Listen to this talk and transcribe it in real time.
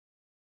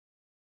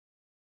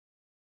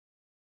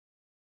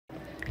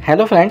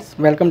Hello friends,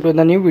 welcome to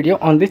the new video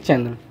on this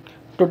channel.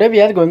 Today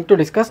we are going to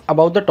discuss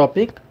about the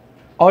topic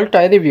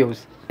Altuy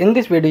Reviews. In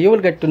this video you will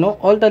get to know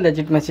all the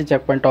legitimacy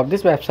checkpoint of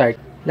this website.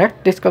 Let's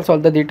discuss all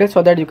the details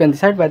so that you can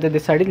decide whether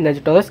this site is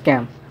legit or a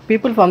scam.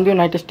 People from the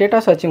United States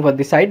are searching for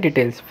the site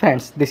details.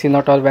 Friends, this is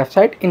not our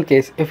website. In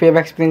case if you have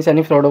experienced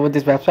any fraud over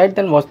this website,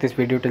 then watch this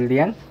video till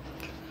the end.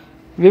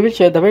 We will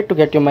share the way to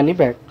get your money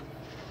back.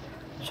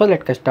 So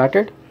let's get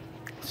started.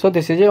 So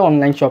this is an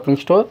online shopping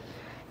store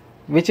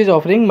which is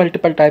offering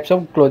multiple types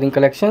of clothing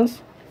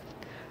collections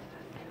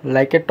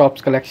like a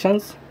tops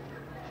collections,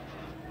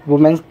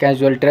 women's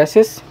casual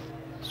dresses,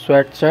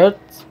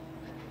 sweatshirts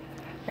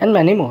and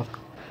many more.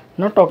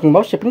 Now talking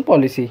about shipping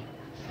policy.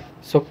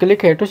 So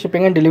click here to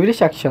shipping and delivery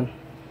section.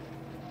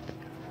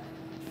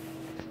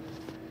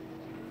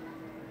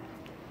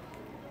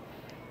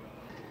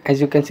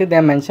 As you can see, they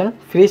have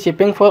mentioned free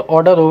shipping for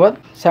order over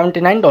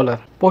 $79.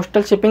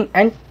 Postal shipping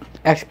and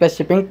express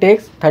shipping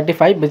takes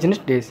 35 business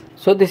days.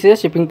 So this is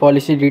a shipping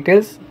policy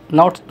details.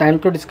 Now it's time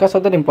to discuss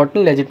other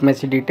important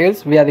legitimacy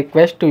details. We are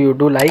request to you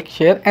do like,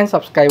 share and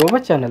subscribe our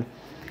channel.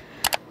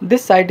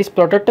 This site is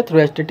protected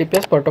through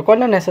HTTPS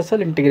protocol and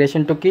SSL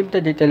integration to keep the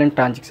detail and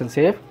transaction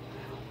safe.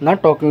 Now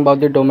talking about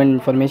the domain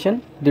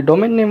information. The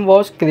domain name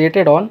was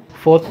created on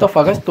 4th of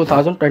August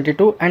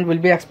 2022 and will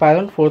be expired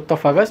on 4th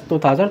of August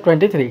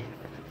 2023.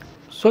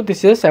 So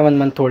this is a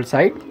 7-month-old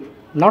site.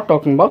 Now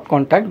talking about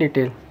contact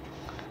detail.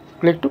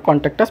 Click to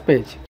contact us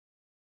page.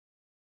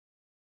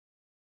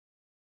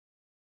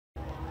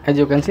 As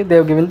you can see, they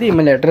have given the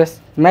email address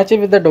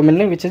matching with the domain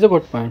name, which is a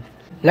good point.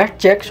 Let's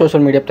check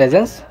social media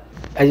presence.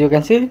 As you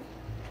can see,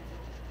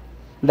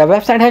 the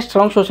website has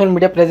strong social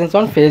media presence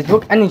on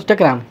Facebook and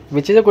Instagram,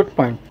 which is a good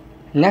point.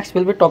 Next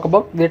will be talk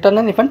about return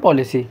and refund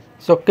policy.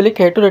 So click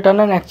here to return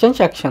and exchange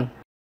section.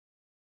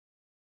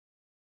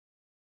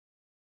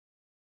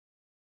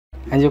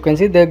 As you can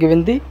see, they have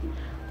given the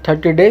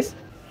 30 days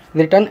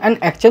return and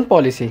exchange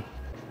policy.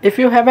 If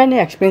you have any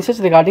experiences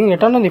regarding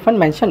return and refund,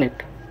 mention it.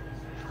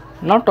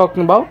 Now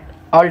talking about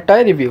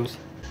Altuy Reviews.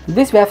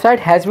 This website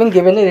has been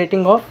given a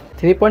rating of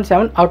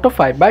 3.7 out of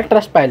 5 by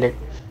Trustpilot,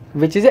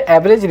 which is an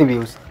average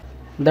reviews.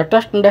 The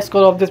trust index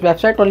score of this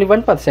website only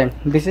 1%.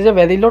 This is a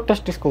very low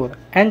trust score,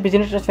 and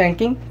business trust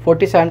ranking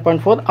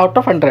 47.4 out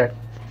of 100.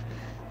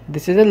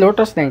 This is a low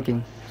trust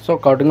ranking. So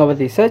according to our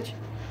research,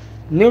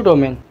 new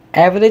domain,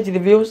 average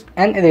reviews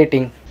and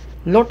rating,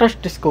 low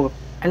trust score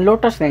and low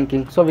trust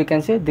ranking. So we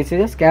can say this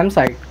is a scam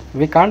site.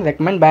 We can't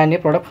recommend buy any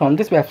product from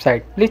this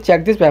website. Please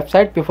check this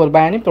website before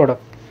buy any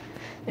product.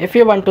 If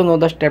you want to know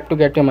the step to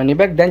get your money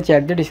back, then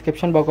check the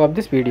description box of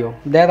this video.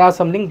 There are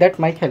some links that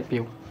might help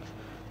you.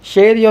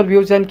 Share your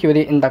views and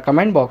query in the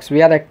comment box.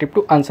 We are active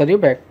to answer you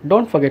back.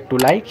 Don't forget to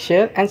like,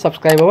 share and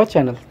subscribe our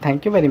channel.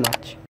 Thank you very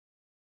much.